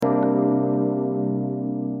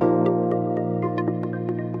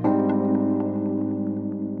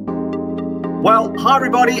Well, hi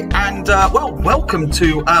everybody, and welcome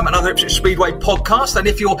to another Ipswich Speedway podcast. And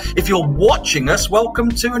if you're watching us,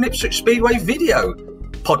 welcome to an Ipswich Speedway video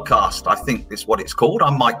podcast. I think is what it's called.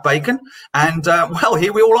 I'm Mike Bacon, and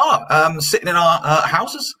here we all are, sitting in our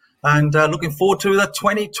houses and looking forward to the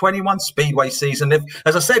 2021 Speedway season.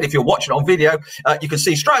 As I said, if you're watching on video, you can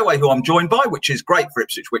see straight away who I'm joined by, which is great for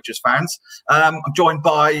Ipswich Witches fans. I'm joined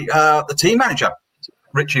by the team manager,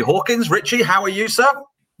 Ritchie Hawkins. Ritchie, how are you, sir?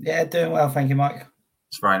 Yeah, doing well, thank you, Mike.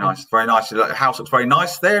 It's very nice, very nice. The house looks very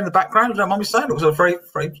nice there in the background. Don't mind me saying, it was very,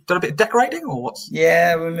 done a bit of decorating, or what's?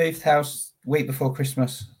 Yeah, we moved house week before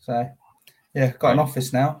Christmas, so yeah, got an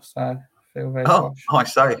office now, so I feel very posh. I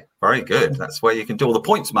say, very good. That's where you can do all the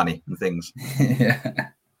points money and things. Yeah.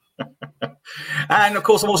 And of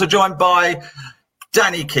course, I'm also joined by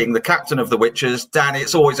Danny King, the captain of the Witches. Danny,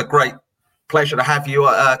 it's always a great pleasure to have you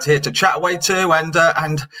here to chat away to,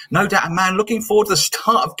 and no doubt, man, looking forward to the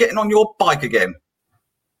start of getting on your bike again.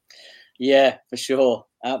 Yeah, for sure,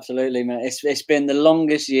 absolutely, man. It's been the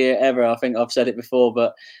longest year ever. I think I've said it before,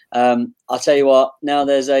 but I'll tell you what. Now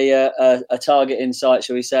there's a target in sight,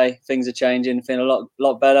 shall we say? Things are changing. Feeling a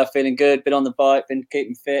lot better. Feeling good. Been on the bike. Been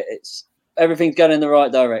keeping fit. Everything's going in the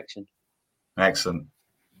right direction. Excellent.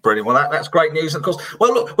 Brilliant. Well, that's great news. Of course,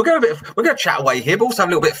 well, look, we're going to chat away here, but also have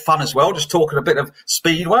a little bit of fun as well. Just talking a bit of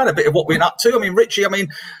Speedway and a bit of what we've been up to. I mean, Ritchie,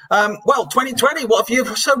 2020. What have you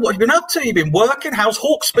been up to? You've been working. How's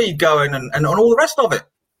Hawk Speed going, and all the rest of it?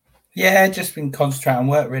 Yeah, just been concentrating on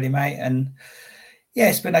work, really, mate. And yeah,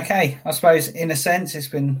 it's been okay. I suppose in a sense, it's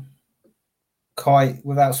been quite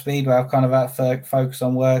without Speedway. I've kind of had to focus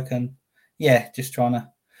on work and yeah, just trying to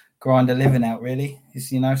grind a living out. Really,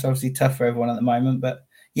 it's it's obviously tough for everyone at the moment, but.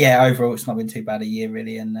 Yeah, overall, it's not been too bad a year,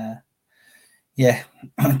 really, and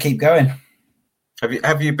keep going.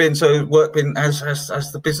 Have you been so work been has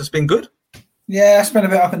the business been good? Yeah, it's been a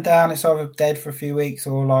bit up and down. It's either dead for a few weeks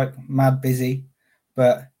or like mad busy,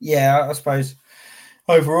 but yeah, I suppose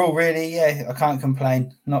overall, really, yeah, I can't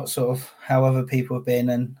complain. Not sort of how other people have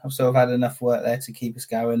been, and I've sort of had enough work there to keep us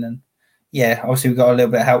going, and yeah, obviously we've got a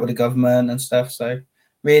little bit of help with the government and stuff. So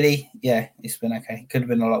really, yeah, it's been okay. Could have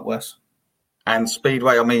been a lot worse. And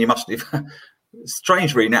Speedway, I mean, you must have. It's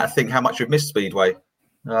strange, really, now to think how much you've missed Speedway.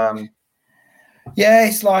 Yeah,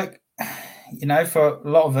 it's like, for a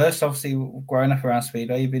lot of us, obviously, growing up around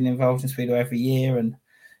Speedway, you've been involved in Speedway every year. And,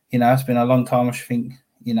 it's been a long time, I think,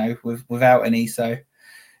 without any. So,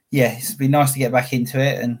 yeah, it's been nice to get back into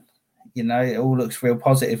it. And, it all looks real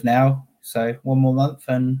positive now. So, one more month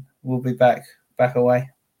and we'll be back away.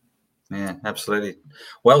 Yeah, absolutely.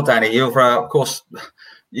 Well, Danny, you've, of course...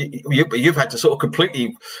 You've had to sort of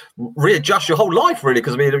completely readjust your whole life, really,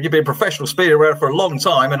 because I mean, you've been a professional speeder for a long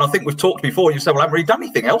time, and I think we've talked before. You said, "Well, I haven't really done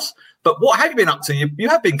anything else." But what have you been up to? You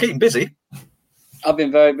have been keeping busy. I've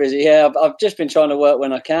been very busy. Yeah, I've just been trying to work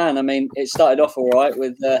when I can. I mean, it started off all right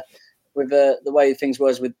with the way things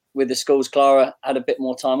was with the schools. Clara had a bit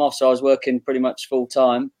more time off, so I was working pretty much full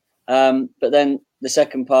time. But then the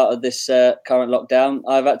second part of this current lockdown,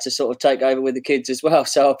 I've had to sort of take over with the kids as well.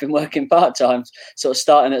 So I've been working part-time, sort of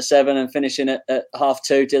starting at 7 and finishing at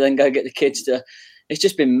 2:30 to then go get the kids to. It's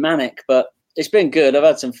just been manic, but it's been good. I've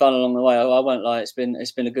had some fun along the way. I won't lie. It's been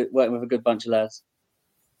a good working with a good bunch of lads.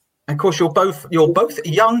 And of course, you're both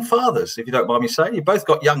young fathers, if you don't mind me saying. You both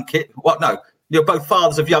got young kids. What? No, you're both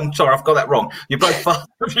fathers of young. Sorry, I've got that wrong. You're both fathers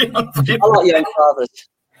of young. I like young fathers.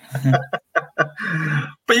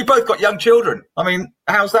 But you both got young children. I mean,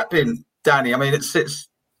 how's that been, Danny? I mean, it's it's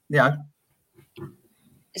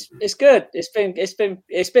good. It's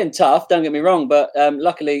been tough. Don't get me wrong, but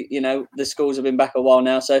luckily, the schools have been back a while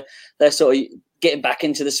now, so they're sort of getting back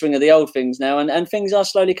into the swing of the old things now, and things are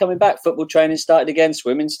slowly coming back. Football training started again,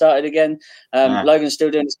 swimming started again. Logan's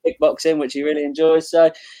still doing his kickboxing, which he really enjoys.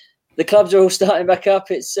 So the clubs are all starting back up.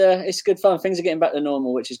 It's good fun. Things are getting back to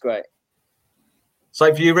normal, which is great.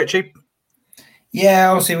 So for you, Ritchie?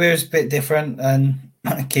 Yeah, obviously we was a bit different, and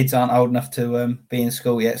kids aren't old enough to be in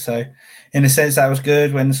school yet. So in a sense, that was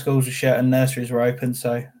good when the schools were shut and nurseries were open.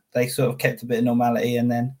 So they sort of kept a bit of normality. And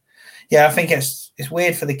then, yeah, I think it's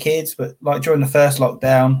weird for the kids, but like during the first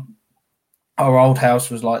lockdown, our old house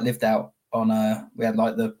was like lived out on we had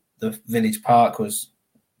like the village park was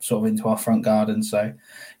sort of into our front garden. So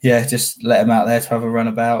yeah, just let them out there to have a run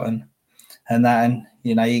about and that, and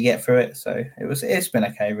you get through it. So it's been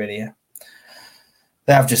okay, really. Yeah.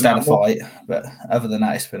 They have just had a fight, but other than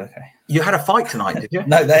that, it's been okay. You had a fight tonight, did you?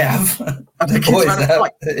 No, they have. The kids had a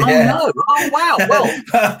fight. Yeah. Oh no! Oh wow!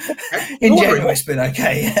 Well, in general, it's been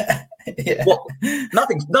okay. Yeah. What?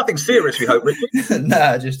 Nothing serious, we hope, Richard.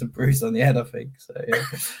 No, just a bruise on the head, I think. So yeah.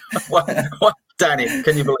 What, Danny?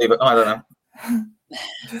 Can you believe it? I don't know.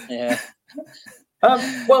 Yeah.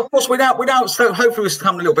 Well, of course, without. So hopefully we'll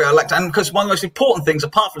come a little bit elected, and because one of the most important things,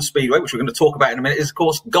 apart from speedway, which we're going to talk about in a minute, is of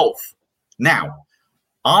course golf. Now,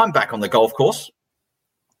 I'm back on the golf course,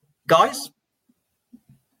 guys.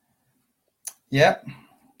 Yeah,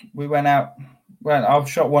 we went out. Well, I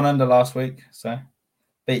shot 1 under last week, so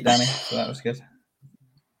beat Danny, so that was good.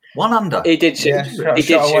 1 under. He did shoot. Yeah, he did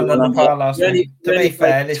shot shoot 1 under par last week. To be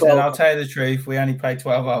fair, listen, 12. I'll tell you the truth. We only played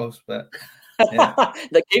 12 holes, but yeah.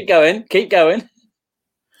 Keep going.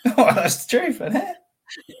 Well, that's the truth, isn't it?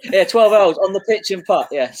 Yeah, 12 holes on the pitch and putt.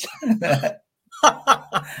 Yes.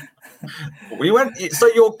 We went. So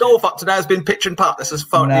your golf up today has been pitch and putt. This is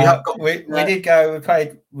fun. No, we did go. We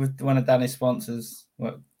played with one of Danny's sponsors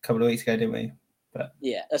a couple of weeks ago, didn't we? But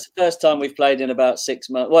yeah, that's the first time we've played in about 6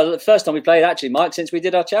 months. Well, the first time we played actually, Mike, since we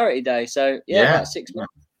did our charity day. So about 6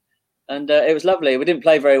 months, and it was lovely. We didn't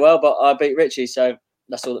play very well, but I beat Ritchie, so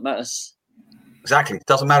that's all that matters. Exactly.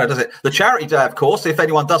 Doesn't matter, does it? The charity day, of course, if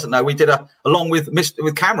anyone doesn't know, we did along with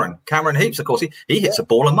Cameron Heaps, of course. He hits a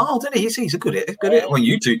ball a mile, doesn't he? He's a good hitter. Well,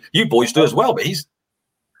 you boys do as well, but he's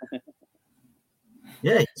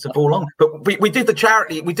it's a ball on. But we did the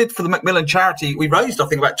charity. We did for the Macmillan charity. We raised, I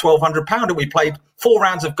think, about £1,200, and we played 4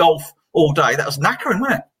 rounds of golf all day. That was knackering,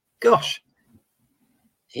 wasn't it? Gosh.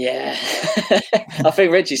 Yeah, I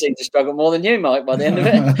think Ritchie seemed to struggle more than you, Mike, by the end of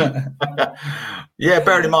it. Yeah,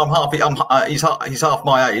 bearing in mind he's half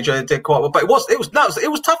my age. I did quite well, but it was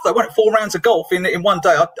tough though. Wasn't it? 4 rounds of golf in one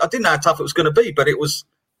day. I didn't know how tough it was going to be, but it was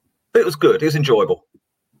good. It was enjoyable.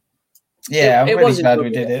 Yeah, I'm really glad we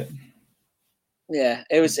did it. Yeah,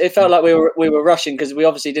 it felt like we were rushing because we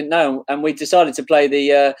obviously didn't know, and we decided to play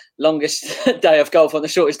the longest day of golf on the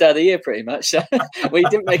shortest day of the year, pretty much. So we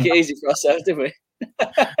didn't make it easy for ourselves, did we?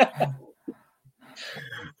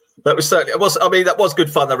 That was certainly. It was. I mean, that was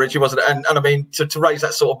good fun, though, Richie, wasn't it? And I mean, to raise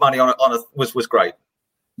that sort of money on was great.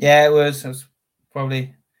 Yeah, it was. It was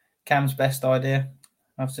probably Cam's best idea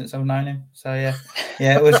since I've known him. So yeah,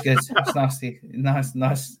 it was good. It's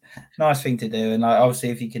nice thing to do. And obviously,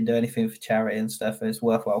 if you can do anything for charity and stuff, it's a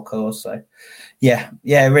worthwhile cause. So yeah,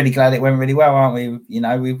 really glad it went really well, aren't we? You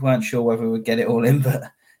know, we weren't sure whether we would get it all in, but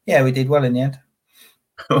yeah, we did well in the end.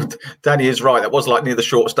 Danny is right. That was like near the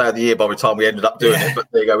shortest day of the year by the time we ended up doing it. But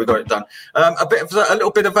there you go, we got it done. A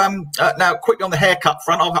little bit of now quickly on the haircut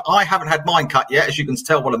front. I haven't had mine cut yet, as you can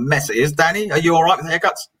tell what a mess it is. Danny, are you all right with the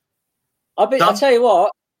haircuts? I'll tell you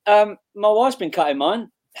what. My wife's been cutting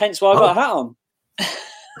mine, hence why I got a hat on.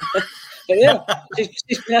 But yeah,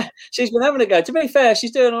 she's been having a go. To be fair,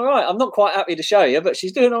 she's doing all right. I'm not quite happy to show you, but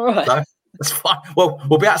she's doing all right. No, that's fine. Well,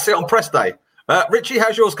 we'll be able to see it on press day. Richie,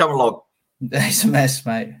 how's yours coming along? It's a mess,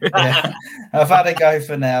 mate. Yeah. I've had a go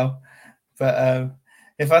for now, but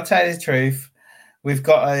if I tell you the truth, we've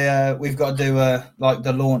got to do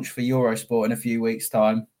the launch for Eurosport in a few weeks'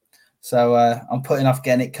 time. So I'm putting off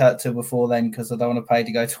getting it cut till before then because I don't want to pay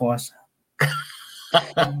to go twice.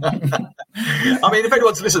 I mean, if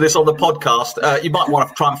anyone's listening to this on the podcast, you might want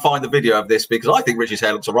to try and find the video of this because I think Richie's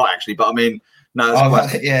hair looks all right, actually. But I mean, no,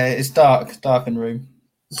 yeah, it's dark in room.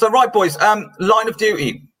 So right, boys, Line of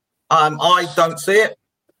Duty. I don't see it.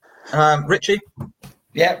 Richie?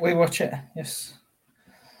 Yeah, we watch it. Yes.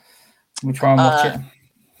 We try and watch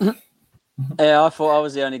it. Yeah, I thought I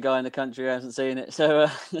was the only guy in the country who hasn't seen it. So,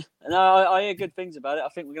 no, I hear good things about it. I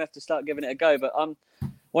think we're going to have to start giving it a go. But I'm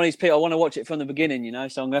one of these people, I want to watch it from the beginning, you know,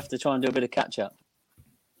 so I'm going to have to try and do a bit of catch-up.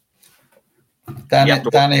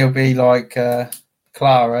 Danny will be like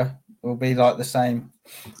Clara, will be like the same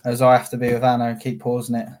as I have to be with Anna and keep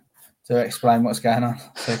pausing it to explain what's going on.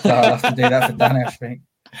 So I'll have to do that for Danny, I think.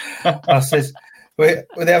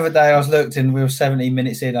 The other day I was looked and we were 17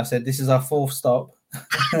 minutes in. I said, this is our 4th stop.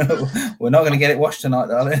 We're not going to get it washed tonight,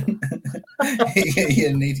 darling.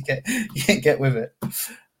 You need to get with it.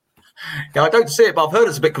 Yeah, I don't see it, but I've heard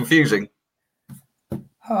it's a bit confusing.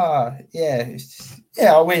 Yeah.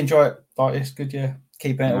 We enjoy it. Like, it's good, yeah.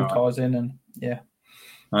 Keeping it all ties in and, yeah.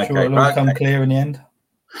 Okay, sure it'll all come clear in the end.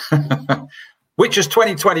 Witches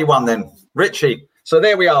 2021 then. Richie, so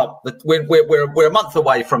there we are. We're a month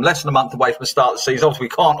away less than a month away from the start of the season. Obviously, we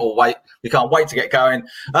can't all wait. We can't wait to get going.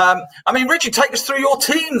 I mean, Richie, take us through your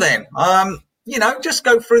team then. Just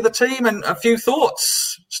go through the team and a few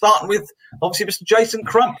thoughts, starting with, obviously, Mr. Jason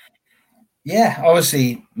Crump. Yeah,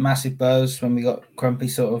 obviously, massive buzz when we got Crumpy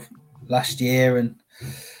sort of last year. And,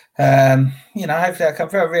 hopefully I'm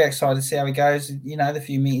very, very excited to see how he goes. You know, the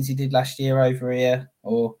few meetings he did last year over here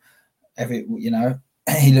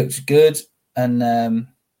he looks good and,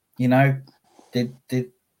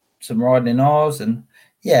 did some riding in ours. And,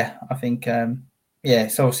 yeah, I think,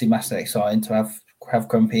 it's obviously massively exciting to have have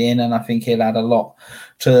Crumpy in, and I think he'll add a lot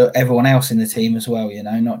to everyone else in the team as well.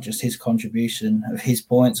 Not just his contribution of his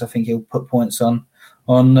points. I think he'll put points on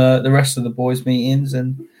the rest of the boys' meetings,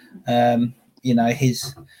 and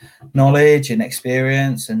his knowledge and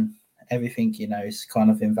experience and everything, is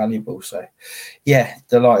kind of invaluable. So, yeah,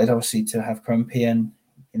 delighted obviously to have Crumpy, and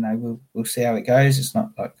we'll see how it goes. It's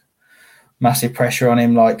not like massive pressure on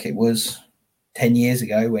him like it was 10 years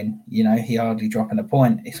ago when he hardly dropping a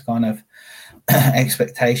point. It's kind of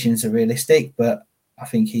expectations are realistic, but I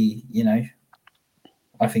think he'll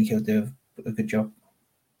do a good job.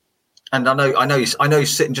 And I know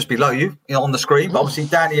he's sitting just below you, on the screen. But obviously,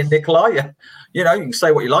 Danny and Nikolai, you can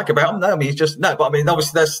say what you like about them. No, I mean,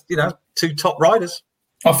 obviously, there's two top riders.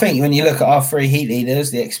 I think when you look at our three heat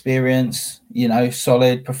leaders, the experience,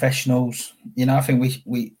 solid professionals. I think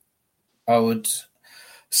I would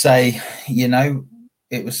say,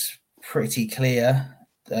 it was pretty clear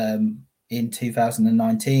in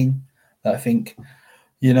 2019 that I think,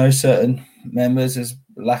 certain members, there's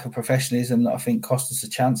lack of professionalism that I think cost us a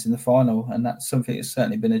chance in the final, and that's something that's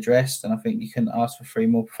certainly been addressed. And I think you can ask for 3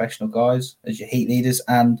 more professional guys as your heat leaders,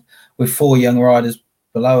 and with 4 young riders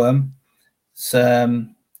below them,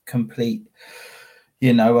 some complete,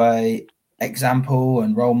 a example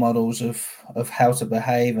and role models of how to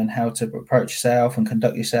behave and how to approach yourself and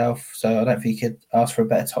conduct yourself. So I don't think you could ask for a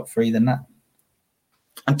better top 3 than that.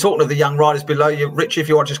 And talking of the young riders below you, Richie, if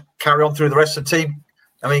you want to just carry on through the rest of the team.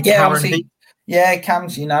 I mean, Cam's, it's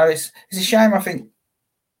a shame. I think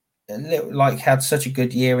had such a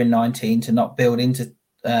good year in 19 to not build into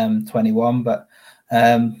 21, but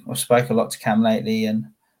I've spoke a lot to Cam lately, and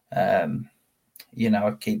I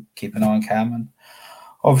keep an eye on Cam, and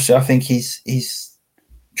obviously I think he's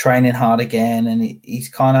training hard again, and he's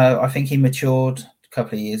kind of, I think he matured a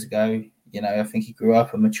couple of years ago. I think he grew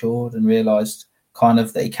up and matured and realised kind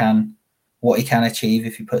of that what he can achieve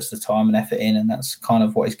if he puts the time and effort in, and that's kind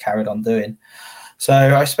of what he's carried on doing. So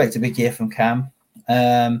I expect a big year from Cam.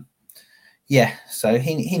 So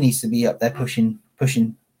he needs to be up there pushing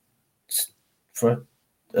for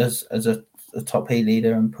as a top heat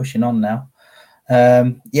leader and pushing on now.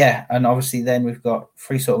 And obviously then we've got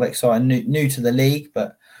 3 sort of exciting new to the league,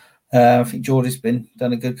 but I think Geordie's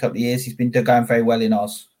done a good couple of years. He's been going very well in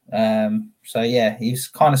Oz. He's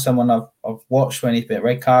kind of someone I've watched when he's been at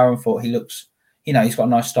Redcar and thought he looks, he's got a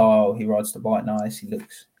nice style. He rides the bike nice. He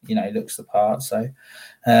looks, he looks the part. So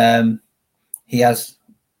he has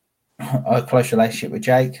a close relationship with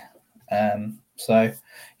Jake. We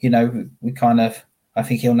kind of, I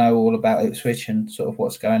think he'll know all about Ipswich and sort of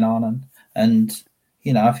what's going on. And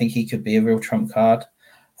I think he could be a real trump card.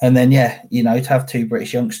 And then, to have 2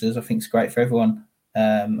 British youngsters, I think it's great for everyone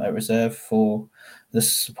at reserve, for the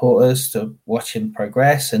supporters to watch him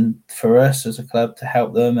progress, and for us as a club to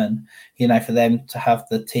help them, and, for them to have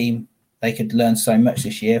the team. They could learn so much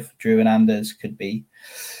this year. Drew and Anders could be,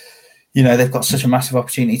 they've got such a massive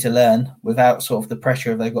opportunity to learn without sort of the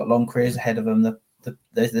pressure of they've got long careers ahead of them.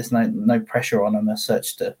 There's no pressure on them as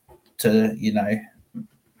such to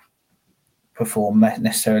perform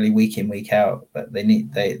necessarily week in, week out, but they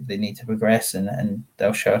need to progress, and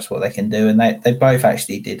they'll show us what they can do. And they both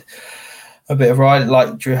actually did a bit of ride.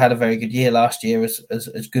 Like Drew had a very good year last year, as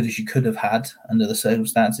good as you could have had under the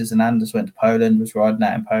circumstances, and Anders went to Poland, was riding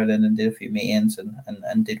out in Poland and did a few meetings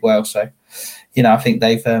and did well. So I think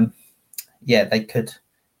they've they could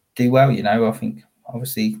do well. I think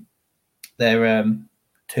obviously they're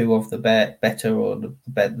 2 of the better or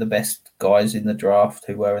the best guys in the draft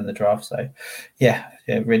who were in the draft. So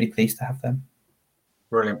really pleased to have them.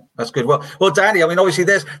 Brilliant. That's good. Well, Danny, I mean, obviously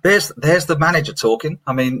there's the manager talking.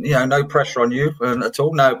 I mean, no pressure on you at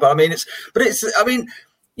all. No, but I mean,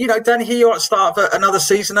 Danny, here you are at the start of another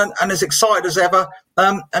season, and as excited as ever.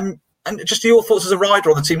 And just your thoughts as a rider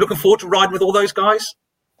on the team. Looking forward to riding with all those guys.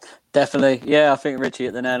 Definitely. Yeah, I think Richie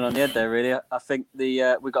hit the nail on the head there, really. I think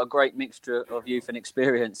we've got a great mixture of youth and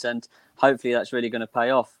experience, and hopefully that's really going to pay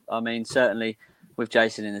off. I mean, certainly with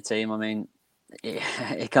Jason in the team, I mean,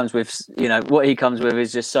 it comes with, what he comes with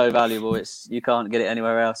is just so valuable. You can't get it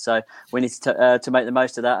anywhere else. So we need to make the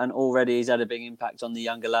most of that. And already he's had a big impact on the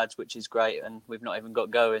younger lads, which is great. And we've not even got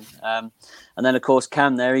going. And then, of course,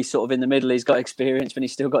 Cam there, he's sort of in the middle. He's got experience, but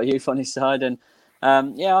he's still got youth on his side. And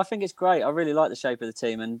I think it's great. I really like the shape of the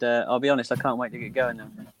team. And I'll be honest, I can't wait to get going now.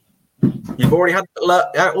 You've already had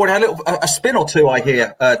a spin or 2, I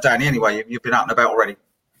hear, Danny. Anyway, you've been out and about already.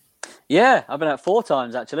 Yeah, I've been out 4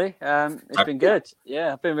 times actually. It's been good.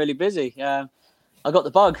 Yeah, I've been really busy. I got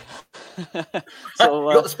the bug. So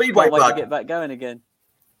you got the speedway bug. To get back going again.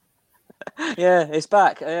 Yeah, it's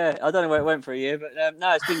back. Yeah, I don't know where it went for a year, but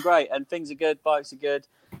no, it's been great, and things are good. Bikes are good.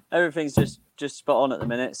 everything's just spot on at the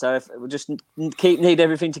minute. So if we'll just need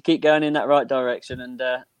everything to keep going in that right direction, and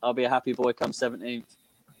I'll be a happy boy come 17th.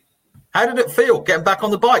 How did it feel getting back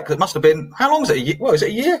on the bike? It must have been, how long is it? Is it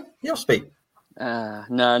a year? Your speed? No,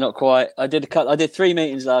 not quite. I did 3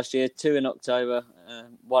 meetings last year, 2 in October,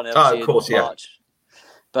 one in March. Yeah.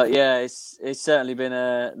 But yeah, it's certainly been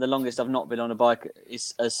the longest I've not been on a bike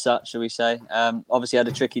as such, shall we say. Obviously had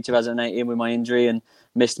a tricky 2018 with my injury and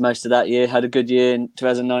missed most of that year. Had a good year in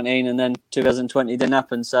 2019, and then 2020 didn't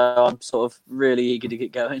happen. So I'm sort of really eager to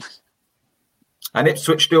get going. And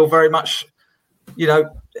Ipswich still very much, you've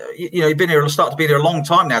been here, start to be here a long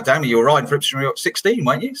time now, Danny. You were riding for Ipswich when you were 16,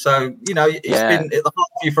 weren't you? So, it's been at the heart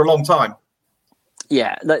of you for a long time.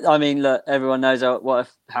 Yeah, I mean, look, everyone knows what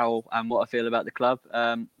I feel about the club.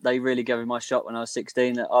 They really gave me my shot when I was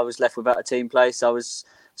 16. I was left without a team place. I was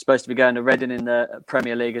supposed to be going to Reading in the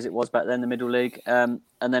Premier League, as it was back then, the Middle League, and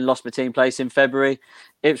then lost my team place in February.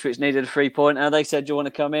 Ipswich needed a 3-pointer. They said, "Do you want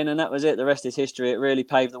to come in?" And that was it. The rest is history. It really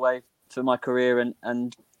paved the way for my career.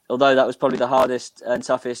 And although that was probably the hardest and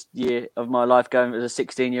toughest year of my life, going as a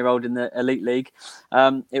 16-year-old in the Elite League,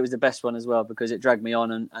 it was the best one as well, because it dragged me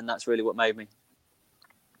on, and that's really what made me.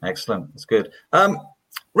 Excellent, that's good.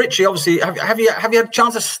 Ritchie, obviously, have you had a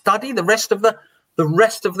chance to study the rest of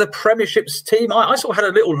the Premiership's team? I sort of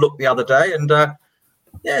had a little look the other day, and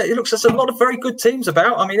it looks there's a lot of very good teams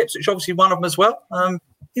about. I mean, Ipswich obviously one of them as well. Have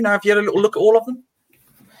you had a little look at all of them?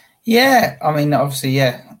 Yeah, I mean, obviously,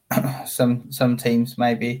 some teams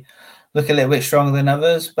maybe look a little bit stronger than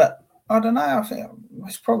others, but I don't know. I think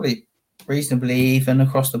it's probably reasonably even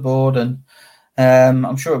across the board, and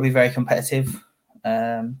I'm sure it'll be very competitive.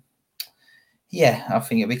 I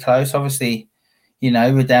think it'll be close. Obviously,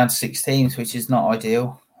 we're down to 6 teams, which is not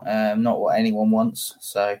ideal, not what anyone wants.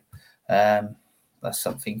 So that's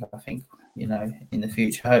something I think, in the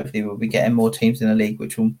future, hopefully we'll be getting more teams in the league,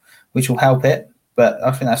 which will help it. But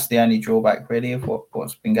I think that's the only drawback really of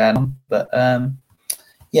what's been going on. But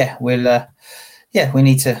we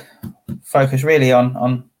need to focus really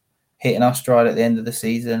on hitting our stride at the end of the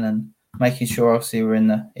season and making sure obviously we're in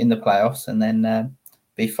the playoffs, and then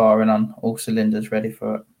be firing on all cylinders, ready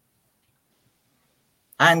for it.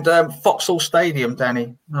 And Foxhall Stadium,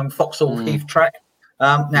 Danny, Foxhall Heath Track.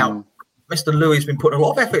 Now, Mr. Louis has been putting a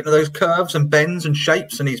lot of effort into those curves and bends and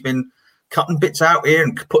shapes, and he's been cutting bits out here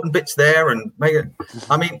and putting bits there and making.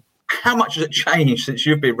 I mean, how much has it changed since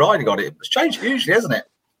you've been riding on it? It's changed hugely, hasn't it?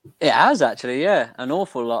 It has actually, an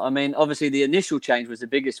awful lot. I mean, obviously the initial change was the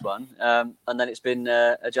biggest one, and then it's been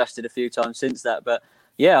adjusted a few times since that. But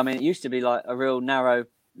I mean, it used to be like a real narrow,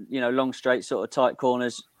 long straight sort of tight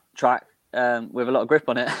corners track with a lot of grip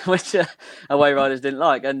on it, which away riders didn't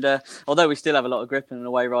like. And although we still have a lot of grip and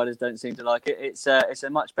away riders don't seem to like it, it's a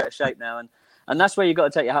much better shape now. And that's where you've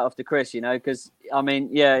got to take your hat off to Chris, because, I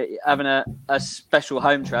mean, having a special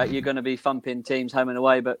home track, you're going to be thumping teams home and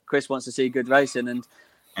away, but Chris wants to see good racing, and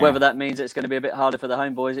whether that means it's going to be a bit harder for the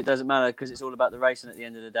home boys, it doesn't matter, because it's all about the racing at the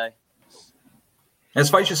end of the day. As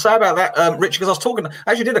far as you say about that, Rich, because I was talking,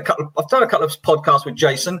 I've done a couple of podcasts with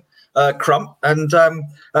Jason Crump, and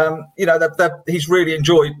he's really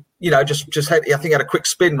enjoyed, I think he had a quick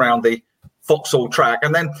spin round the Foxhall track,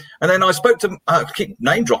 and then I spoke to I keep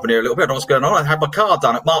name dropping here a little bit. I don't know what's going on. I had my car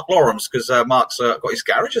done at Mark Lawrence, because Mark's got his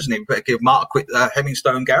garage, hasn't he? Better give Mark a quick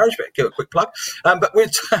Hemmingstone garage. Better give it a quick plug. But I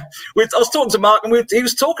was talking to Mark, and he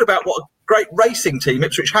was talking about what a great racing team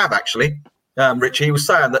Ipswich have actually. Rich, he was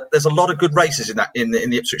saying that there's a lot of good races in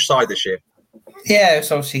the Ipswich side this year. Yeah,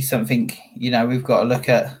 it's obviously something we've got to look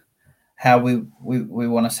at how we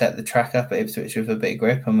want to set the track up at Ipswich with a bit of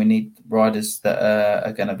grip, and we need riders that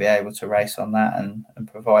are going to be able to race on that and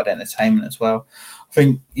provide entertainment as well. I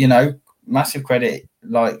think, massive credit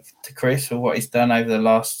to Chris for what he's done over the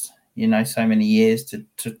last, so many years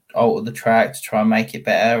to alter the track, to try and make it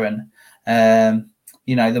better. And,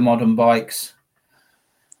 the modern bikes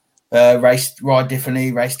race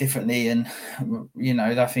differently. And,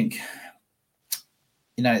 I think,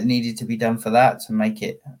 it needed to be done for that, to make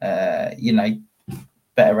it,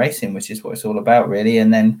 better racing, which is what it's all about, really.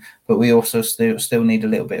 And then, but we also still need a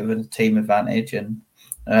little bit of a team advantage and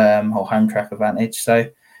or home track advantage. So,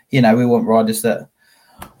 we want riders that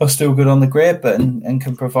are still good on the grid, but and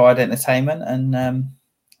can provide entertainment. And I'm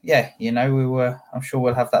sure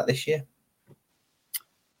we'll have that this year.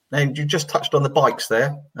 And you just touched on the bikes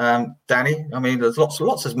there, Danny. I mean, there's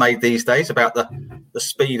lots is made these days about the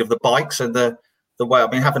speed of the bikes and the way. I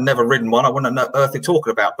mean, having never ridden one, I wouldn't know what they're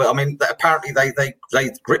talking about. But I mean, apparently they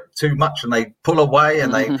grip too much and they pull away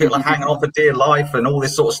and people are hanging on for dear life and all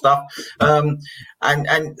this sort of stuff.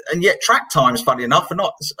 And yet track times, funny enough, are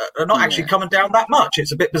not actually coming down that much.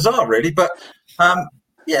 It's a bit bizarre, really. But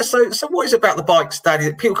Yeah. So what is it about the bikes,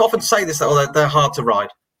 Danny? People often say this, that they're hard to ride.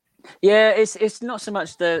 Yeah, it's not so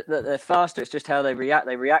much that they're faster; it's just how they react.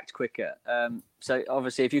 They react quicker. So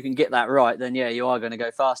obviously, if you can get that right, then yeah, you are going to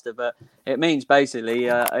go faster. But it means basically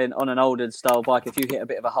on an older style bike, if you hit a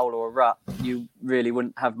bit of a hole or a rut, you really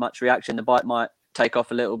wouldn't have much reaction. The bike might take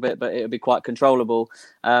off a little bit, but it would be quite controllable.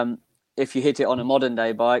 If you hit it on a modern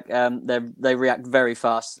day bike, they react very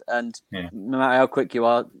fast, and no matter how quick you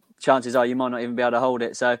are, chances are you might not even be able to hold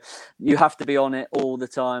it. So you have to be on it all the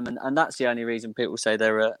time, and that's the only reason people say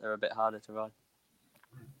they're a bit harder to ride.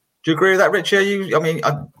 Do you agree with that, Richie? I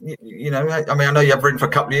know you have ridden for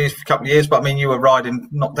a couple of years, but I mean, you were riding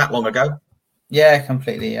not that long ago. Yeah,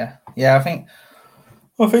 completely. Yeah. I think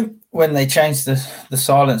when they changed the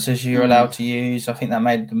silencers you're allowed to use, I think that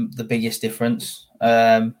made the biggest difference.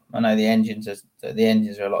 I know the engines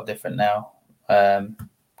are a lot different now.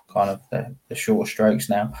 Kind of the shorter strokes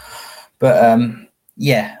now, but I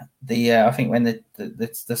think when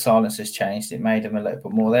the silencers changed, it made them a little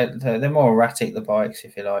bit more. They're more erratic, the bikes,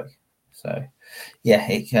 if you like. So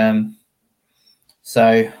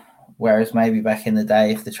so whereas maybe back in the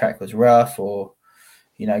day, if the track was rough or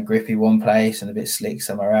grippy one place and a bit slick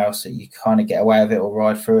somewhere else, that you kind of get away with it or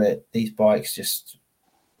ride through it. These bikes just,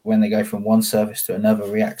 when they go from one surface to another,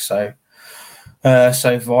 react so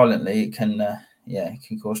violently, it can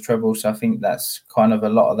cause trouble. So I think that's kind of a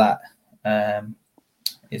lot of that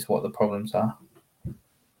is what the problems are.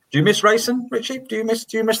 Do you miss racing, Richie? Do you miss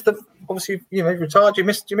the, obviously retired? Do you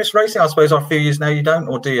miss racing? I suppose after a few years now you don't,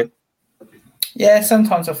 or do you? Yeah,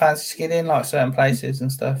 sometimes I fancy skidding, like certain places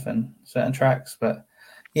and stuff and certain tracks, but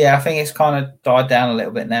yeah, I think it's kind of died down a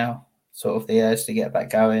little bit now. Sort of the urge to get back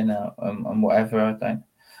going and whatever.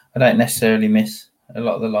 I don't necessarily miss a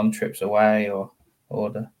lot of the long trips away or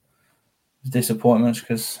the disappointments,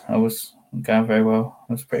 because I was going very well.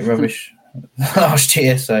 I was pretty rubbish last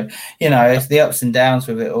year, so it's the ups and downs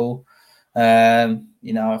with it all. I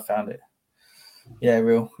found it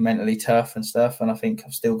real mentally tough and stuff, and I think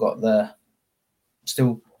I've still got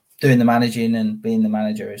still doing the managing, and being the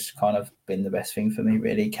manager has kind of been the best thing for me,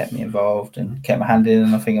 really. Kept me involved and kept my hand in,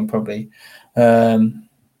 and I think I'm probably better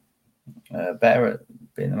at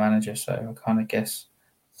being the manager. So I kind of guess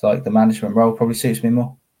it's like the management role probably suits me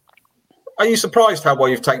more. Are you surprised how well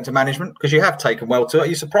you've taken to management? Because you have taken well to it. Are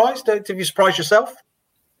you surprised? Have you surprised yourself?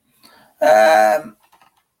 I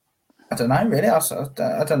don't know, really. I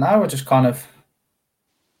don't know. I just kind of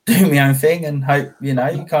do my own thing and hope,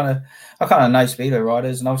 I kind of know speedway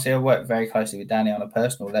riders, and obviously I work very closely with Danny on a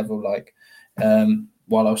personal level, like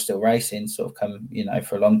while I was still racing, sort of come,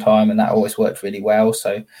 for a long time, and that always worked really well.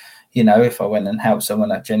 So, if I went and helped someone,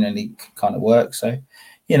 that generally kind of works. So,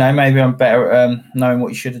 maybe I'm better at knowing what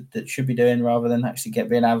you should be doing rather than actually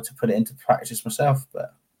being able to put it into practice myself.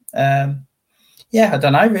 But I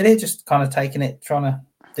don't know, really, just kind of taking it, trying to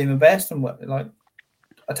do my best, and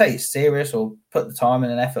I take it serious or put the time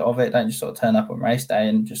and effort of it. Don't just sort of turn up on race day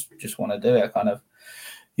and just want to do it. I kind of,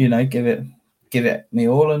 give it me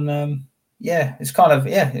all. And it's kind of,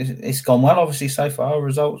 it's gone well, obviously, so far.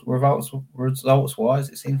 Results wise,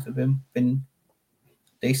 it seems to have been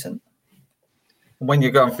decent. When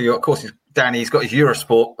you're going for of course, Danny's got his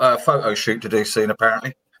Eurosport photo shoot to do soon,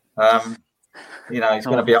 apparently. He's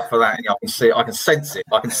going to be up for that. I can see it. I can sense it.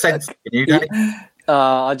 Can you, Danny?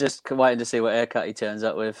 I just waiting to see what haircut he turns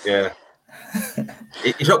up with. Yeah.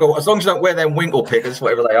 He's not got, as long as you don't wear them winkle pickers,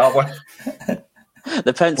 whatever they are.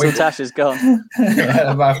 The pencil tash is gone.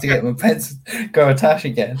 I'm about to get my pencil, grow a tash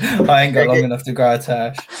again. I ain't got long enough to grow a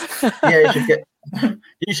tash. Yeah,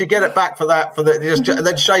 you should get it back for that.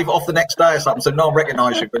 Then shave it off the next day or something, so no one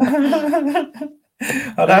recognise you.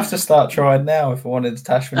 I'd have to start trying now if I wanted to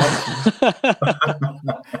tash for next year.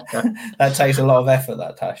 That takes a lot of effort,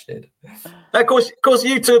 that tash did. Of course,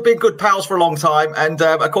 you two have been good pals for a long time, and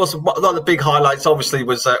of course, one of the big highlights obviously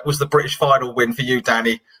was the British final win for you,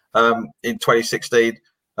 Danny, in 2016.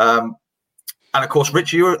 And of course,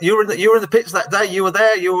 Richie, you were in the pits that day. You were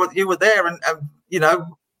there. You were there, and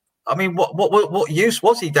I mean, what use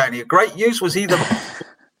was he, Danny? A great use? Was he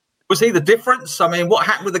the difference? I mean, what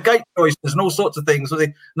happened with the gate choices and all sorts of things? But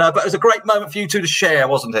it was a great moment for you two to share,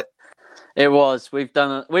 wasn't it? It was. We've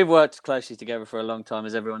worked closely together for a long time,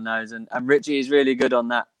 as everyone knows, and Richie is really good on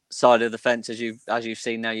that side of the fence, as you've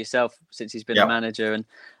seen now yourself since he's been a manager.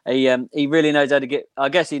 he really knows how to get. I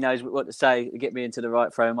guess he knows what to say to get me into the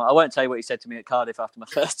right frame. I won't tell you what he said to me at Cardiff after my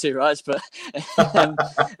first 2 rides, but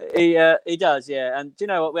he does, yeah. And do you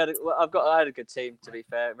know what? I had a good team, to be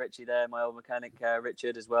fair. Ritchie there, my old mechanic,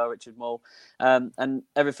 Richard as well, Richard Moore, and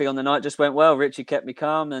everything on the night just went well. Richie kept me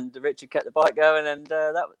calm, and Richie kept the bike going, and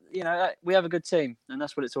we have a good team, and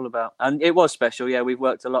that's what it's all about. And it was special, yeah. We've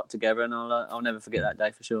worked a lot together, and I'll never forget that day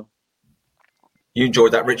for sure. You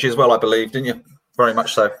enjoyed that, Richie, as well, I believe, didn't you? Very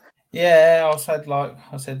much so. Yeah, I said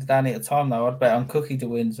to Danny at the time, though, I'd bet on Cookie to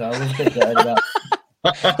win, so I was a bit gutted about it.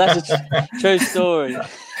 That's a true story.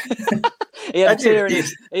 He had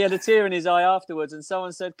a tear in his eye afterwards, and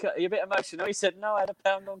someone said, "Are you a bit emotional?" He said, "No, I had a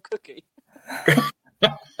pound on Cookie."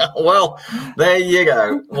 Well, there you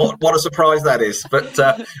go. What a surprise that is. But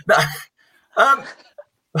I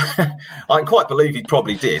can quite believe he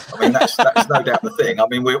probably did. I mean, that's no doubt the thing. I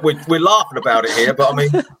mean, we're laughing about it here, but I mean,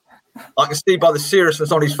 I can see by the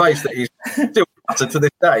seriousness on his face that he's still utter to this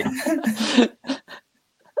day.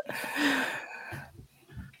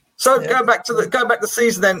 So going back to the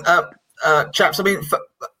season then, chaps. I mean,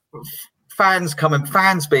 fans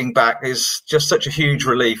being back is just such a huge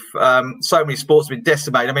relief. So many sports have been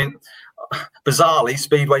decimated. I mean, bizarrely,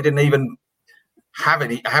 Speedway didn't even have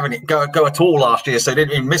it go at all last year, so they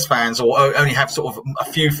didn't even miss fans or only have sort of a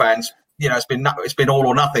few fans. You know, it's been all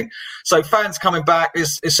or nothing. So fans coming back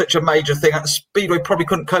is such a major thing. Speedway probably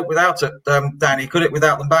couldn't cope without it, Danny, could it,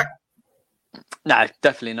 without them back? No,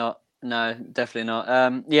 definitely not. No, definitely not.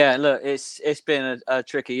 Yeah, look, it's been a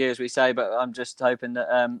tricky year, as we say, but I'm just hoping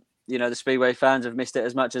that the Speedway fans have missed it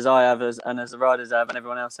as much as I have, as the riders have, and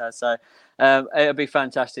everyone else has. So it'll be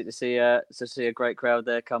fantastic to see a great crowd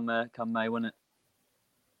there come May, wouldn't it?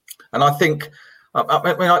 And I think,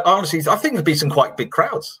 honestly, I think there'd be some quite big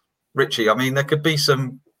crowds, Ritchie. I mean, there could be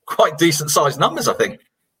some quite decent sized numbers, I think.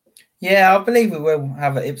 Yeah, I believe we will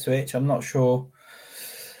have at Ipswich. I'm not sure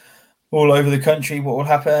all over the country what will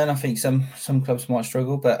happen. I think some clubs might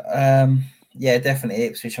struggle, but yeah, definitely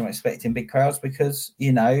Ipswich. I'm expecting big crowds because,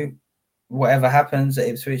 whatever happens at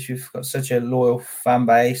Ipswich, we've got such a loyal fan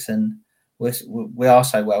base and we are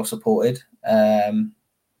so well supported.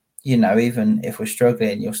 Even if we're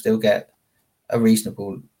struggling, you'll still get a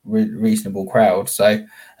reasonable crowd. So,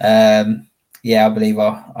 I believe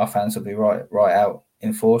our fans will be right out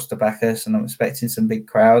in force to back us, and I'm expecting some big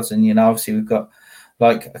crowds. And obviously we've got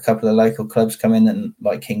like a couple of local clubs come in, and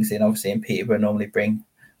like King's Lynn, obviously, in Peterborough normally bring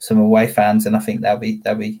some away fans, and I think they'll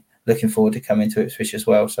be looking forward to coming to Ipswich as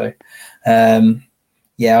well. So, I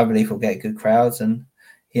believe we'll get good crowds, and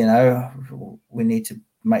we need to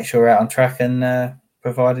make sure we're out on track and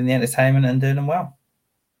providing the entertainment and doing them well.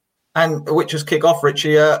 And Witches kick off,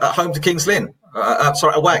 Ritchie, at home to King's Lynn.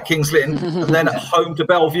 Away at King's Lynn, and then at home to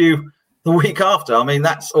Bellevue the week after. I mean,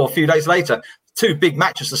 or a few days later. 2 big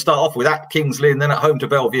matches to start off with, at King's Lynn, then at home to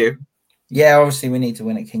Bellevue. Yeah, obviously we need to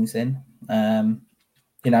win at King's Lynn.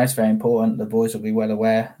 It's very important. The boys will be well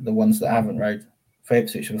aware. The ones that haven't rode for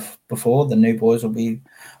Ipswich before, the new boys will be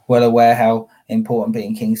well aware how important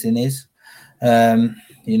beating King's Lynn is. To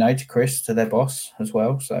Chris, to their boss as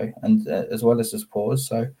well. So, and as well as the supporters.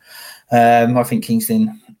 So, I think King's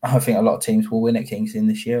Lynn. I think a lot of teams will win at King's Lynn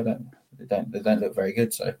this year. They don't look very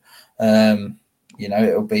good. So,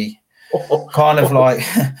 it'll be kind of like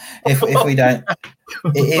if we don't,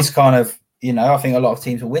 it is kind of. I think a lot of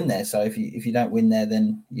teams will win there. So if you don't win there,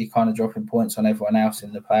 then you're kind of dropping points on everyone else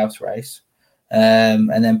in the playoffs race.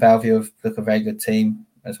 And then Bellevue look a very good team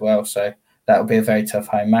as well. So that will be a very tough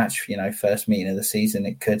home match. First meeting of the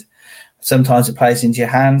season. Sometimes it plays into your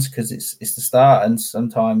hands because it's the start, and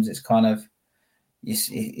sometimes it's kind of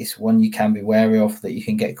it's one you can be wary of, that you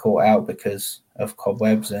can get caught out because of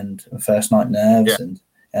cobwebs and first night nerves and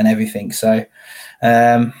everything. So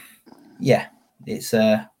it's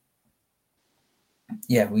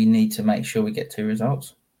we need to make sure we get 2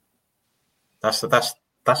 results. That's a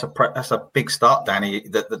big start, Danny.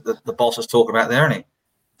 The boss is talking about there, isn't he?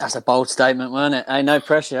 That's a bold statement, wasn't it? Hey, no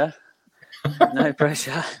pressure. No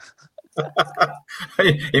pressure.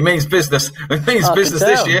 He means business. He means business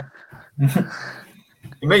this year.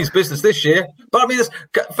 He means business this year. But I mean,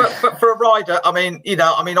 for a rider,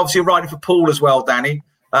 obviously riding for Paul as well, Danny.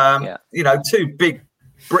 2 big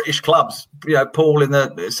British clubs. Paul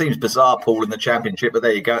it seems bizarre, Paul in the Championship, but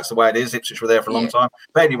there you go. It's the way it is. Ipswich were there for a long time.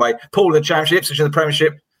 But anyway, Paul in the Championship, Ipswich in the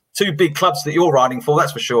Premiership. 2 big clubs that you're riding for,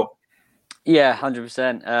 that's for sure. Yeah,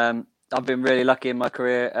 100%. I've been really lucky in my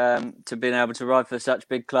career to being able to ride for such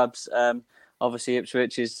big clubs. Obviously,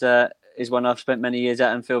 Ipswich is one I've spent many years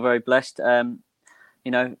at and feel very blessed.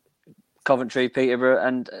 Coventry, Peterborough,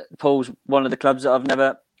 and Paul's one of the clubs that I've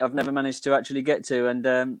never managed to actually get to.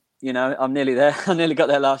 And I'm nearly there. I nearly got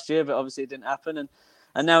there last year, but obviously it didn't happen,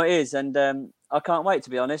 and now it is. And I can't wait, to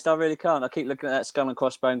be honest. I really can't. I keep looking at that skull and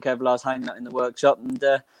crossbone Kevlar's hanging out in the workshop, and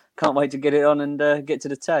can't wait to get it on and get to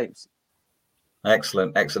the tapes.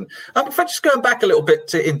 Excellent. If I just going back a little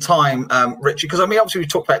bit in time, Ritchie, because obviously we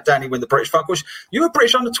talked about Danny winning the British Foxhall. You were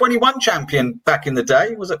British under-21 champion back in the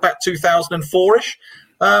day. Was it about 2004-ish?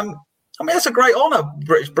 That's a great honour,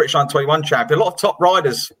 British under-21 champion. A lot of top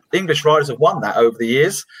riders, English riders, have won that over the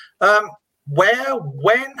years. Where,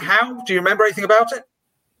 when, how? Do you remember anything about it?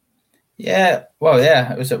 Yeah,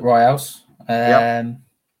 it was at Royals. I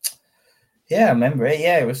remember it.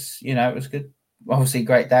 Yeah, it was. It was good. Obviously,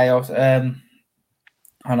 great day off.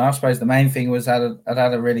 And I suppose the main thing was I'd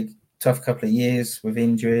had a really tough couple of years with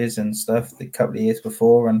injuries and stuff the couple of years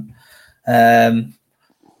before, and I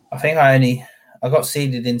think I got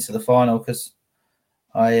seeded into the final because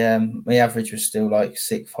my average was still like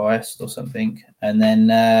 6th highest or something, and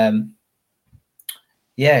then I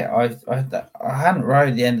hadn't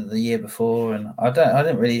rode the end of the year before, and I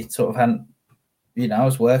didn't really I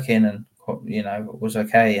was working and was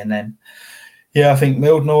okay, and then I think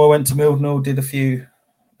Mildnor. I went to Mildnor, did a few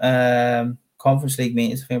Conference League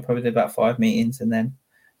meetings. I think I probably did about 5 meetings, and then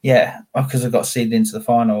because I got seeded into the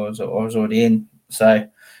final, I was already in. So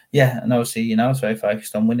and obviously I was very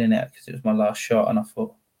focused on winning it because it was my last shot, and I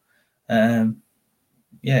thought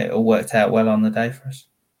it all worked out well on the day for us.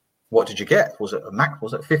 What did you get? Was it a max?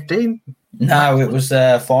 Was it 15? No, it was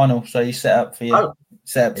a final. So you set up to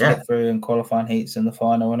get through and qualifying heats in the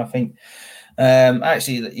final, and I think I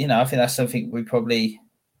think that's something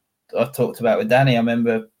I talked about with Danny. I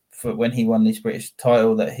remember for when he won this British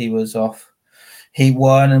title that he was off heat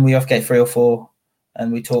 1 and we off gate 3 or 4,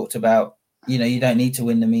 and we talked about you don't need to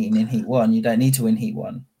win the meeting in heat 1. You don't need to win heat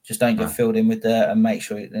 1. Just don't get filled in with dirt and make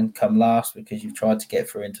sure you then come last because you've tried to get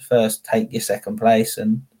through into first. Take your second place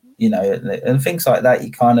and and things like that.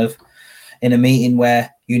 You kind of in a meeting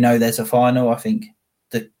where there's a final. I think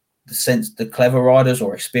the clever riders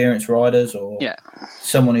or experienced riders or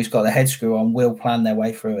someone who's got their head screw on will plan their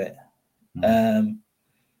way through it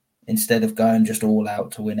instead of going just all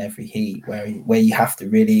out to win every heat where you have to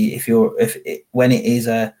really when it is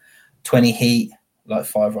a 20 heat like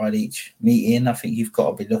 5 ride each meeting, I think you've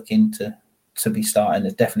got to be looking to be starting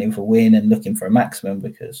definitely with a win and looking for a maximum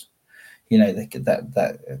because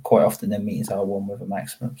that quite often their meetings are won with a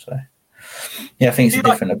maximum. So I think it's a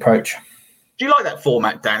different approach. Do you like that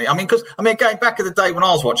format, Danny? Because going back in the day when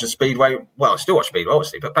I was watching Speedway, well, I still watch Speedway,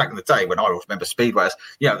 obviously, but back in the day when I remember Speedway as,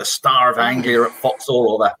 the Star of Anglia at Foxhall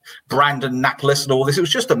or the Brandon Napolis and all this, it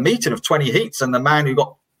was just a meeting of 20 heats and the man who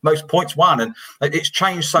got most points won. And it's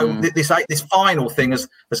changed. So this final thing has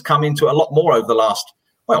come into it a lot more over the last,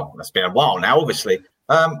 it's been a while now, obviously.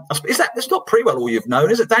 It's not pretty well all you've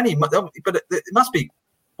known, is it, Danny? But it must be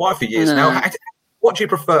quite a few years now. What do you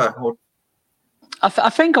prefer?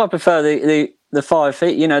 I think I prefer the 5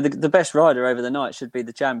 feet. The best rider over the night should be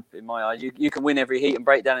the champ in my eyes. You can win every heat and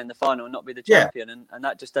break down in the final and not be the champion, and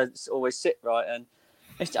that just doesn't always sit right. And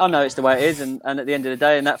I know it's the way it is, and at the end of the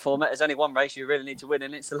day, in that format, there's only one race you really need to win,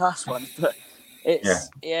 and it's the last one. But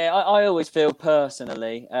I always feel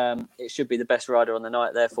personally it should be the best rider on the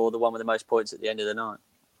night, therefore the one with the most points at the end of the night.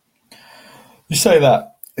 You say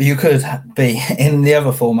that you could be in the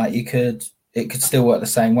other format. It could still work the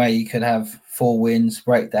same way. You could have 4 wins,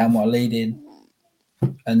 break down while leading,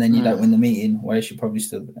 and then you don't win the meeting. Whereas you probably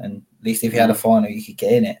still, and at least if you had a final, you could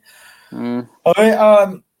get in it.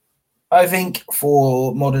 I think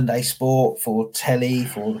for modern day sport, for telly,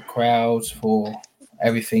 for the crowds, for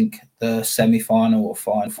everything, the semi-final or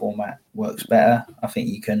final format works better. I think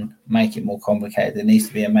you can make it more complicated. There needs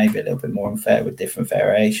to be maybe a little bit more unfair with different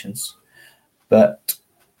variations, but.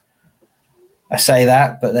 I say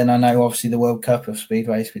that, but then I know obviously the World Cup of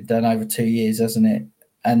Speedway has been done over 2 years, hasn't it?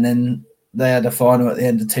 And then they had a final at the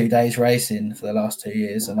end of 2 days racing for the last 2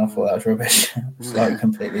 years, and I thought that was rubbish. It's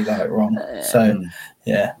completely wrong. So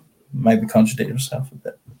maybe contradict yourself a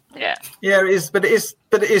bit. Yeah, it is, but it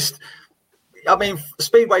is.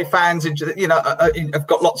 Speedway fans, have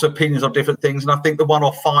got lots of opinions on different things, and I think the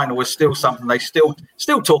one-off final is still something they still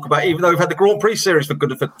talk about, even though we've had the Grand Prix series for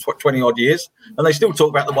 20 odd years, and they still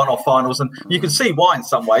talk about the one-off finals, and you can see why in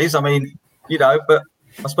some ways. But I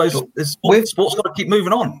suppose sport's got to keep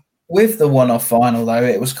moving on. With the one-off final, though,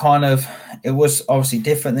 it was obviously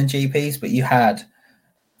different than GPs, but you had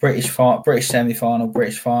British semi-final,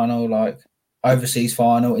 British final, like overseas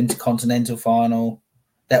final, intercontinental final.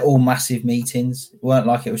 They're all massive meetings. It weren't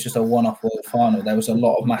like it was just a one-off world final. There was a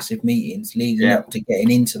lot of massive meetings leading up to getting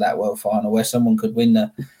into that world final where someone could win the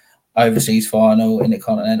overseas final,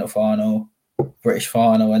 intercontinental final, British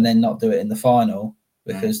final, and then not do it in the final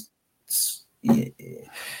because it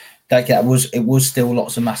was still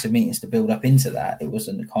lots of massive meetings to build up into that. It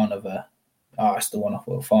wasn't kind of it's the one-off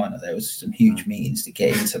world final. There was some huge meetings to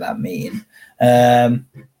get into that meeting. The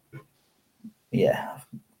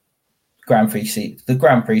Grand Prix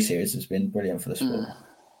series has been brilliant for the sport.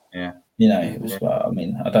 Yeah. It was. Well, I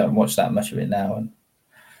mean, I don't watch that much of it now,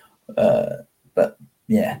 but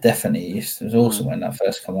yeah, definitely it was awesome when that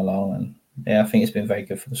first come along, and I think it's been very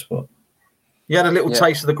good for the sport. You had a little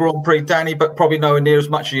taste of the Grand Prix, Danny, but probably nowhere near as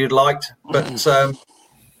much as you'd liked. But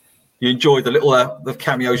you enjoyed the little the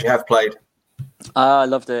cameos you have played. I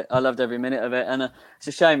loved it. I loved every minute of it, and it's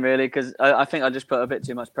a shame, really, because I think I just put a bit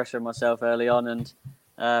too much pressure on myself early on, and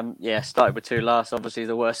started with 2 last. Obviously,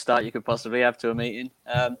 the worst start you could possibly have to a meeting.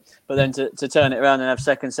 But then to turn it around and have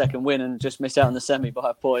second win and just miss out on the semi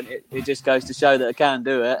by a point, it just goes to show that I can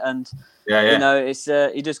do it. And it's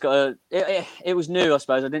you just got to. It was new, I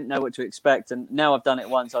suppose. I didn't know what to expect, and now I've done it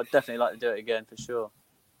once. I'd definitely like to do it again for sure.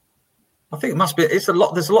 I think it must be. There's a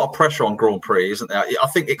lot of pressure on Grand Prix, isn't there? I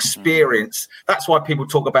think experience. That's why people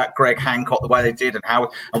talk about Greg Hancock the way they did, and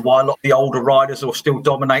why a lot of the older riders are still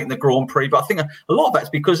dominating the Grand Prix. But I think a lot of that's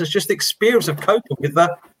because it's just the experience of coping with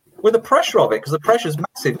the pressure of it, because the pressure is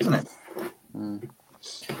massive, isn't it?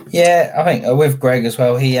 Yeah, I think with Greg as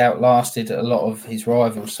well, he outlasted a lot of his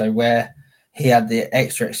rivals. So where he had the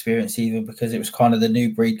extra experience, even because it was kind of the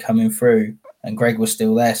new breed coming through, and Greg was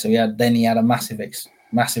still there, so he had a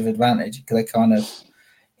massive advantage because they kind of,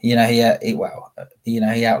 he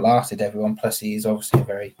outlasted everyone. Plus, he's obviously a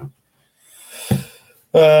very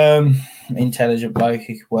intelligent bloke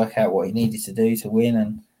who could work out what he needed to do to win,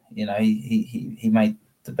 and he made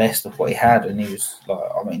the best of what he had, and he was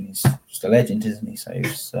he's just a legend, isn't he? So he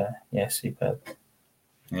was superb.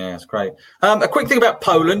 Yeah, it's great. A quick thing about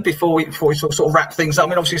Poland before we sort of wrap things up. I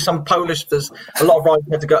mean, obviously, there's a lot of riders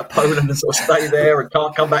had to go to Poland and sort of stay there and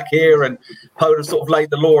can't come back here. And Poland sort of laid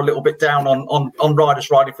the law a little bit down on riders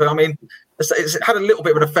riding for. I mean, it's had a little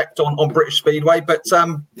bit of an effect on British Speedway. But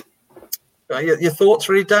your thoughts,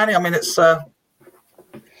 really, Danny? I mean, it's I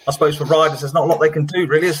suppose for riders, there's not a lot they can do,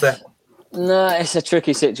 really, is there? No, it's a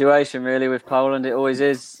tricky situation, really, with Poland. It always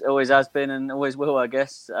is, always has been, and always will, I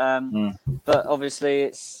guess. But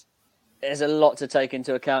obviously, there's a lot to take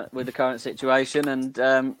into account with the current situation,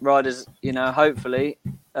 and riders, hopefully,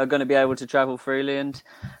 are going to be able to travel freely, and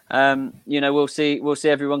we'll see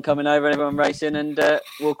everyone coming over and everyone racing, and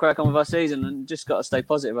we'll crack on with our season, and just got to stay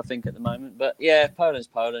positive, I think, at the moment. But yeah, Poland's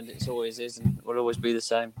Poland. It always is, and will always be the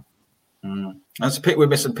same. That's a pity we're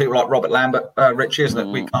missing people like Robert Lambert, Ritchie,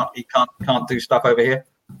 isn't it? He can't do stuff over here.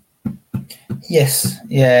 Yes,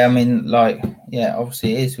 yeah. I mean,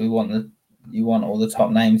 obviously it is. You want all the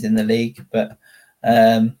top names in the league, but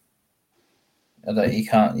you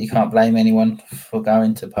can't blame anyone for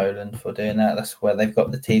going to Poland for doing that. That's where they've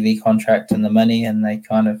got the TV contract and the money, and they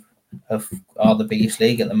kind of are the biggest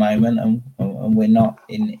league at the moment, and we're not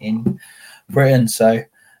in Britain. So.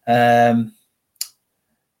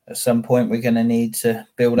 At some point, we're going to need to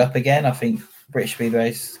build up again. I think British Speedway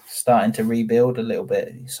is starting to rebuild a little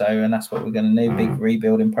bit. And that's what we're going to do, big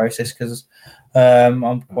rebuilding process, because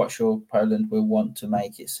I'm quite sure Poland will want to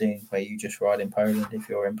make it soon, where you just ride in Poland if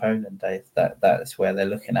you're in Poland, Dave. That's where they're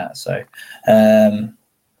looking at. So,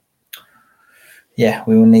 we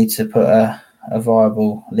will need to put a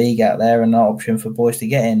viable league out there and an option for boys to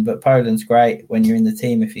get in. But Poland's great when you're in the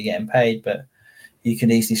team if you're getting paid, but you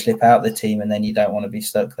can easily slip out the team, and then you don't want to be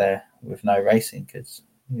stuck there with no racing, because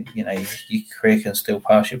your career can still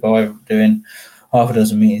pass you by doing half a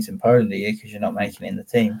dozen meetings in Poland a year because you're not making it in the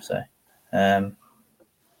team. So,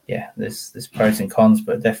 there's pros and cons,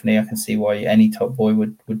 but definitely I can see why any top boy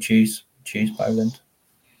would choose Poland.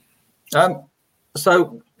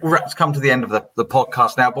 So we're about to come to the end of the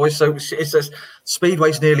podcast now, boys. So it says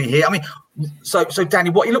Speedway's nearly here. I mean, so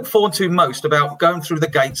Danny, what you look forward to most about going through the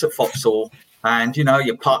gates at Foxhall? And, you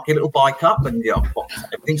park your little bike up and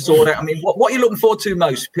everything's sorted out. I mean, what are you looking forward to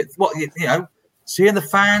most? What, seeing the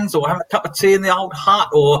fans, or having a cup of tea in the old hut,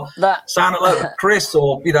 or saying hello to Chris,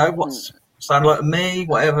 or, what's saying hello to me,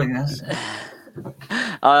 whatever.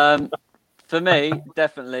 For me,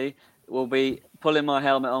 definitely will be pulling my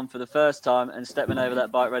helmet on for the first time and stepping over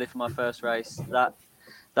that bike ready for my first race. That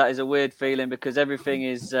is a weird feeling, because everything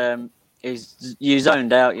is you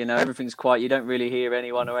zoned out, everything's quiet. You don't really hear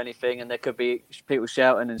anyone or anything, and there could be people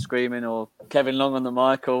shouting and screaming, or Kevin Long on the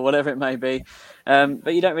mic, or whatever it may be.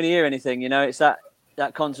 But you don't really hear anything, It's that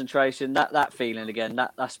concentration, that feeling again.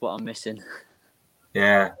 That's what I'm missing.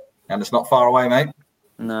 Yeah, and it's not far away, mate.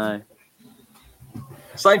 No.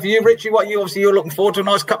 Same for you, Richie. You're looking forward to a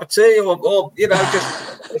nice cup of tea, or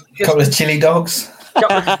just a couple of chili dogs.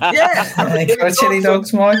 Got chili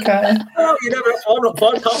dogs, Mike. Oh, you know, that's why I'm not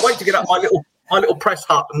fine. Can't wait to get up my little press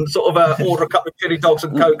hut and sort of order a couple of chili dogs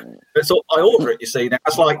and Coke. But sort of, I order it, you see. Now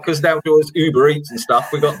it's like, because now doing Uber Eats and stuff,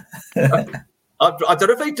 we got. I don't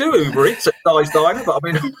know if they do Uber Eats at Di's Diner, but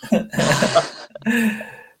I mean,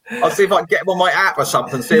 I'll see if I can get them on my app or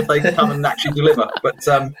something. See if they can come and actually deliver. But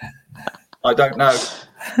I don't know.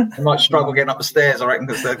 I might struggle getting up the stairs, I reckon,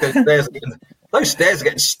 because those stairs are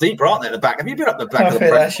getting steeper, aren't they, at the back? Have you been up the back of the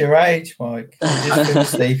press? That's your age, Mike. You're just been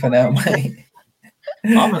steeper now, mate.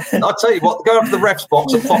 I'll tell you what, go up to the ref's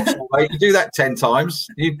box at Foxhall, mate. You do that 10 times.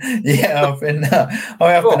 Yeah, I've been up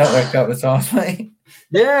there a couple of times, mate.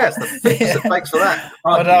 Yeah, it's the fitness that makes for that.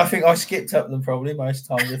 I think I skipped up them probably most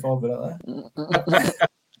times if I've been up there.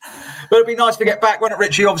 But it'd be nice to get back, wouldn't it,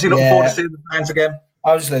 Richie? Obviously, looking forward to seeing the fans again.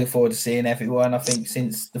 I was looking forward to seeing everyone. I think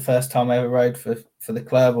since the first time I ever rode for the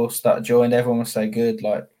club or joined, everyone was so good,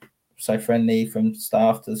 like so friendly from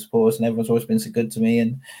staff to the supporters, and everyone's always been so good to me.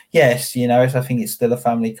 And yes, you know, I think it's still a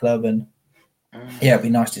family club, and yeah, it'd be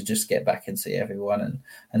nice to just get back and see everyone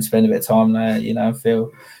and spend a bit of time there. You know, it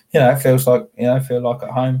feels like at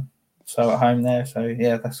home. So at home there. So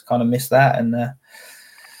yeah, that's kind of missed that, and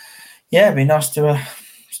yeah, it'd be nice to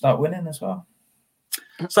start winning as well.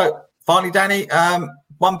 So finally, Danny,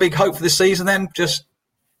 one big hope for the season then? Just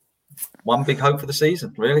one big hope for the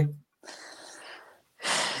season, really?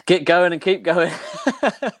 Get going and keep going.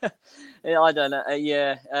 Yeah, I don't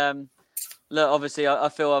know. Look, obviously, I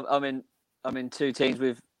feel I'm in two teams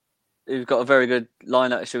who've got a very good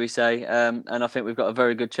lineup, shall we say, and I think we've got a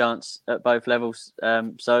very good chance at both levels.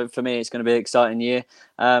 So for me, it's going to be an exciting year.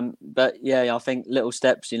 But yeah, I think little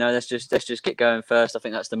steps. You know, let's just get going first. I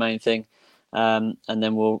think that's the main thing, and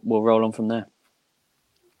then we'll roll on from there.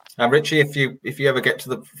 Richie, if you ever get to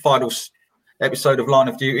the final episode of Line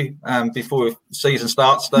of Duty before the season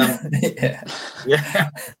starts, yeah,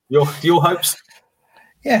 your hopes.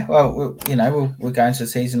 Yeah, well, we're going to the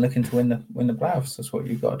season looking to win the playoffs. That's what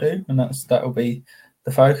you've got to do, and that'll be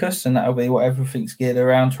the focus, and that'll be what everything's geared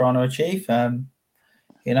around trying to achieve.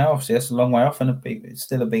 Obviously that's a long way off, and it's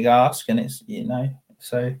still a big ask, and it's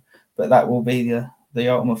but that will be the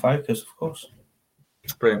ultimate focus, of course.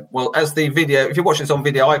 Brilliant. Well, as the video, if you watch this on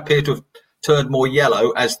video, I appear to have turned more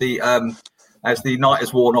yellow as the night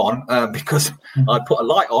has worn on because I put a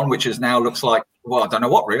light on, which is now looks like, well, I don't know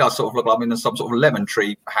what really. I sort of look like I'm in some sort of lemon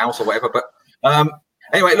tree house or whatever. But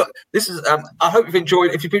anyway, look, this is. I hope you've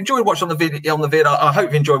enjoyed. If you've enjoyed watching the video, I hope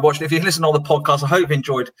you enjoyed watching. If you listen on the podcast, I hope you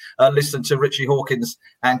enjoyed listening to Ritchie Hawkins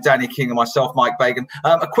and Danny King and myself, Mike Bagan.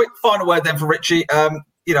 A quick final word then for Ritchie.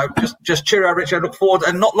 Just cheerio, Ritchie. I look forward,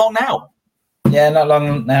 and not long now. Yeah, not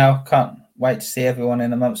long now. Can't wait to see everyone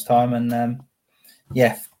in a month's time, and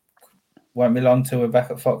won't be long till we're back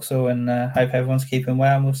at Foxhall, and hope everyone's keeping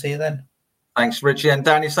well, and we'll see you then. Thanks, Ritchie. And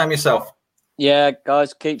Danny, same yourself. Yeah,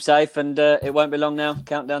 guys, keep safe, and it won't be long now.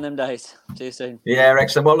 Count down them days. See you soon. Yeah,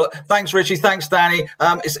 excellent. Well, look, thanks, Ritchie. Thanks, Danny.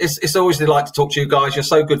 It's always a delight to talk to you guys. You're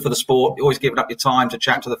so good for the sport. You're always giving up your time to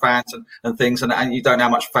chat to the fans and things, and you don't know how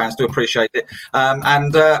much fans do appreciate it. I'm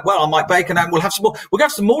Mike Bacon, and we'll have some more. We'll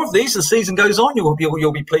have some more of these as the season goes on.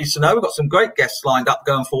 You'll be pleased to know we've got some great guests lined up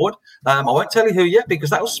going forward. I won't tell you who yet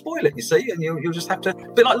because that will spoil it, you see, and you'll just have to.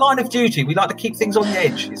 A bit like Line of Duty, we like to keep things on the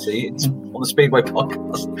edge, you see. It's on the Speedway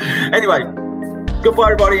podcast. Anyway.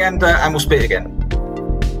 Goodbye, everybody, and we'll speak again.